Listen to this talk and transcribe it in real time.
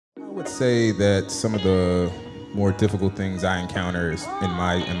would say that some of the more difficult things I encounter is in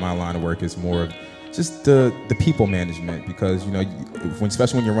my line of work is more of just the people management, because you know,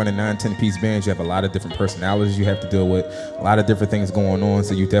 especially when you're running 9-10 piece bands, you have a lot of different personalities you have to deal with, a lot of different things going on,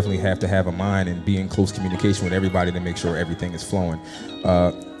 so you definitely have to have a mind and be in close communication with everybody to make sure everything is flowing.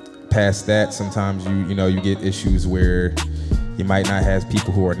 Past that, sometimes you get issues where you might not have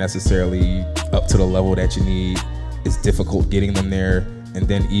people who are necessarily up to the level that you need. It's difficult getting them there. And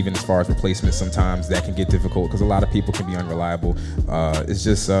then even as far as replacements, sometimes that can get difficult because a lot of people can be unreliable. It's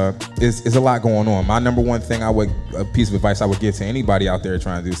just, it's a lot going on. My number one thing a piece of advice I would give to anybody out there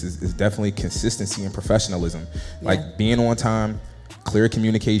trying to do this is definitely consistency and professionalism. Like being on time, clear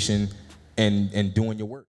communication, and doing your work.